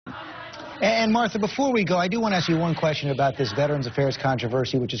And Martha, before we go, I do want to ask you one question about this Veterans Affairs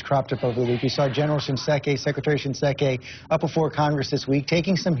controversy, which has cropped up over the week. We saw General Shinseki, Secretary Shinseki, up before Congress this week,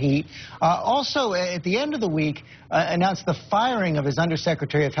 taking some heat. Also, at the end of the week, announced the firing of his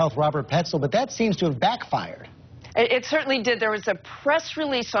Undersecretary of Health, Robert Petzel, but that seems to have backfired. It certainly did. There was a press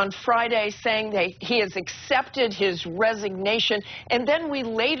release on Friday saying that he has accepted his resignation, and then we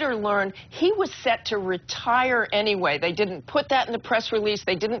later learned he was set to retire anyway. They didn't put that in the press release.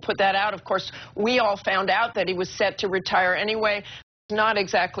 They didn't put that out. Of course, we all found out that he was set to retire anyway. Not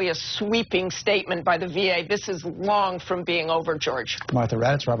exactly a sweeping statement by the VA. This is long from being over, George. Martha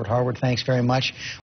Raddatz, Robert Harward, thanks very much.